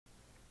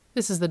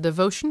This is the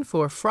devotion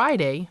for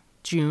Friday,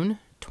 June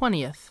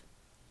 20th.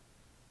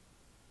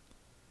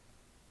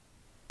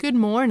 Good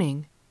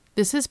morning.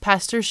 This is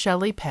Pastor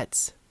Shelly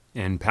Petz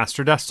And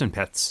Pastor Dustin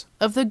Petz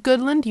of the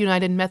Goodland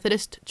United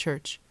Methodist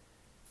Church.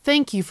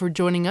 Thank you for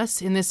joining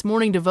us in this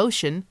morning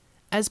devotion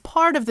as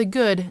part of the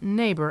Good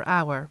Neighbor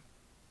Hour.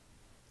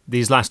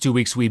 These last 2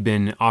 weeks we've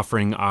been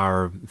offering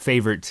our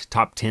favorite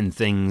top 10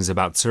 things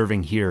about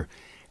serving here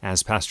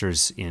as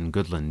pastors in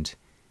Goodland.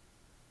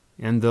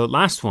 And the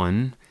last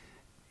one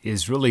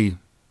is really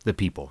the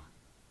people.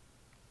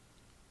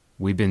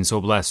 We've been so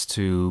blessed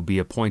to be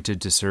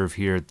appointed to serve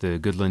here at the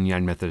Goodland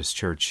United Methodist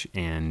Church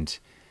and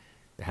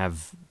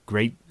have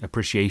great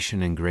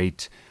appreciation and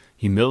great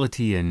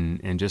humility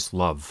and just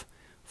love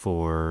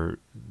for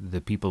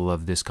the people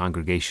of this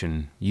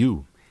congregation,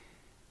 you.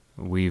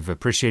 We've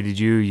appreciated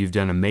you. You've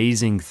done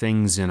amazing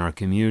things in our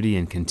community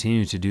and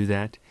continue to do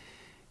that.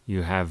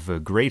 You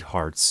have great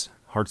hearts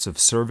of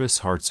service,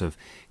 hearts of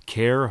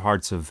care,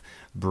 hearts of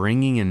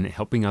bringing and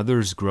helping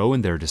others grow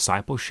in their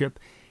discipleship,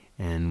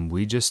 and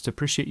we just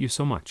appreciate you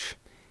so much.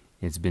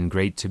 It's been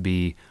great to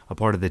be a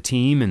part of the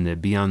team and to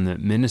be on the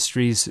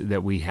ministries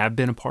that we have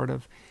been a part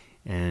of,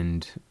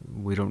 and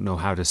we don't know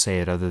how to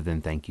say it other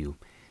than thank you.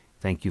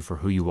 Thank you for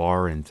who you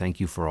are, and thank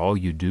you for all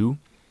you do,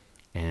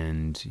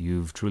 and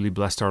you've truly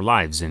blessed our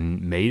lives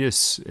and made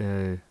us,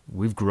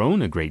 we've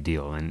grown a great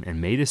deal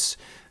and made us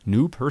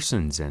new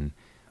persons, and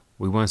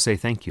we want to say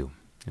thank you.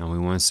 And we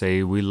want to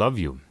say we love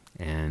you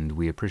and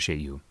we appreciate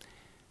you.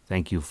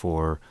 Thank you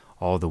for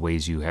all the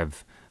ways you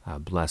have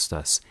blessed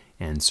us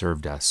and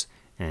served us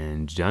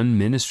and done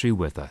ministry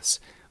with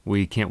us.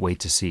 We can't wait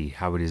to see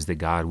how it is that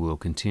God will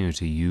continue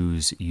to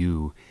use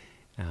you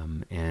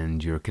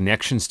and your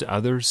connections to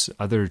others,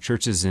 other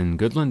churches in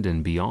Goodland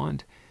and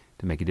beyond,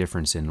 to make a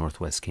difference in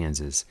Northwest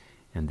Kansas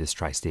and this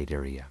tri-state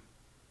area.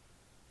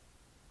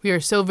 We are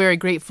so very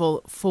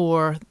grateful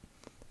for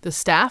the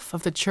staff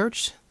of the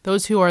church,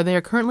 those who are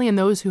there currently and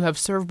those who have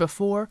served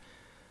before,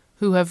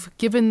 who have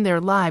given their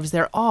lives,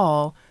 their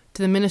all,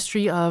 to the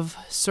ministry of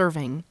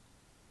serving.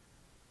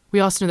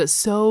 We also know that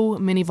so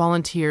many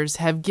volunteers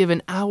have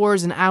given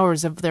hours and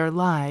hours of their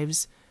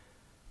lives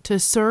to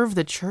serve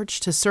the church,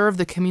 to serve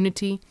the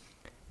community,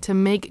 to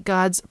make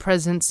God's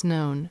presence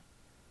known.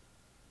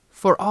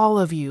 For all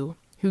of you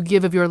who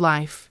give of your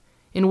life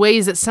in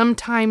ways that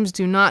sometimes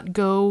do not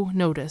go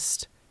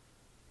noticed,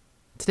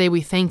 today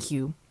we thank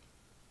you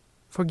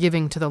for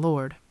giving to the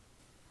Lord.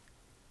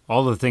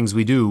 All the things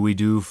we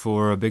do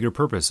for a bigger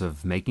purpose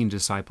of making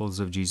disciples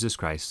of Jesus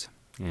Christ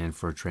and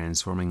for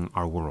transforming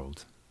our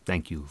world.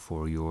 Thank you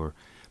for your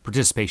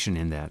participation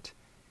in that.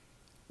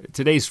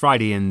 Today's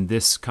Friday and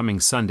this coming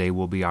Sunday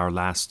will be our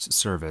last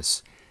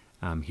service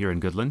here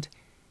in Goodland,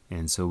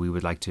 and so we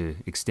would like to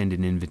extend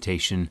an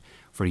invitation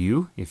for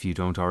you, if you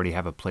don't already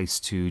have a place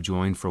to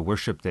join for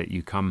worship, that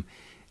you come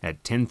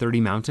at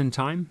 10:30 Mountain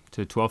Time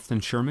to 12th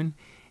and Sherman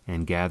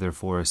and gather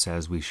for us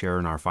as we share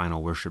in our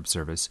final worship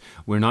service.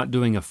 We're not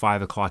doing a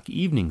 5 o'clock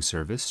evening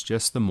service,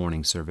 just the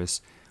morning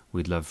service.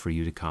 We'd love for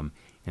you to come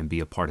and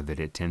be a part of it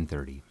at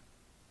 10:30.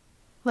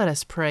 Let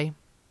us pray.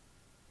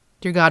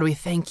 Dear God, we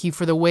thank you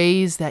for the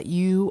ways that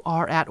you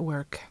are at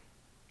work.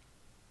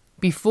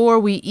 Before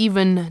we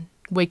even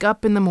wake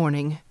up in the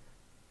morning,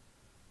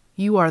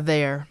 you are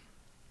there.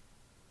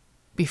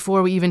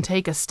 Before we even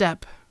take a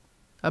step,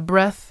 a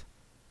breath,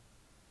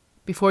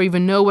 before we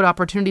even know what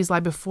opportunities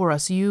lie before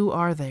us, you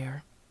are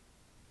there.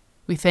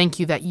 We thank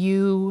you that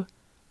you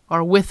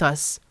are with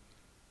us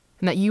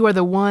and that you are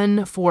the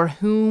one for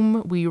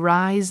whom we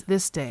rise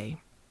this day.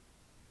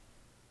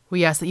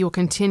 We ask that you will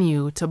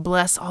continue to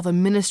bless all the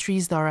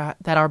ministries that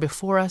are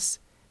before us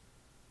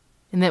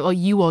and that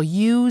you will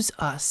use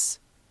us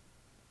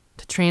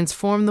to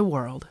transform the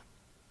world.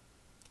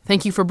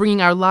 Thank you for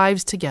bringing our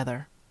lives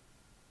together.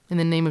 In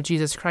the name of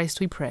Jesus Christ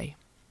we pray.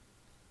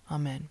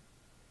 Amen.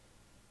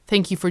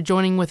 Thank you for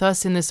joining with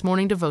us in this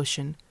morning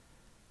devotion.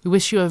 We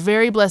wish you a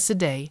very blessed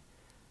day.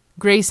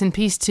 Grace and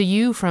peace to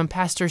you from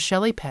Pastor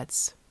Shelly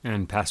Petz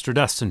And Pastor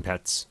Dustin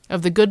Petz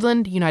of the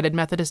Goodland United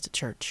Methodist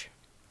Church.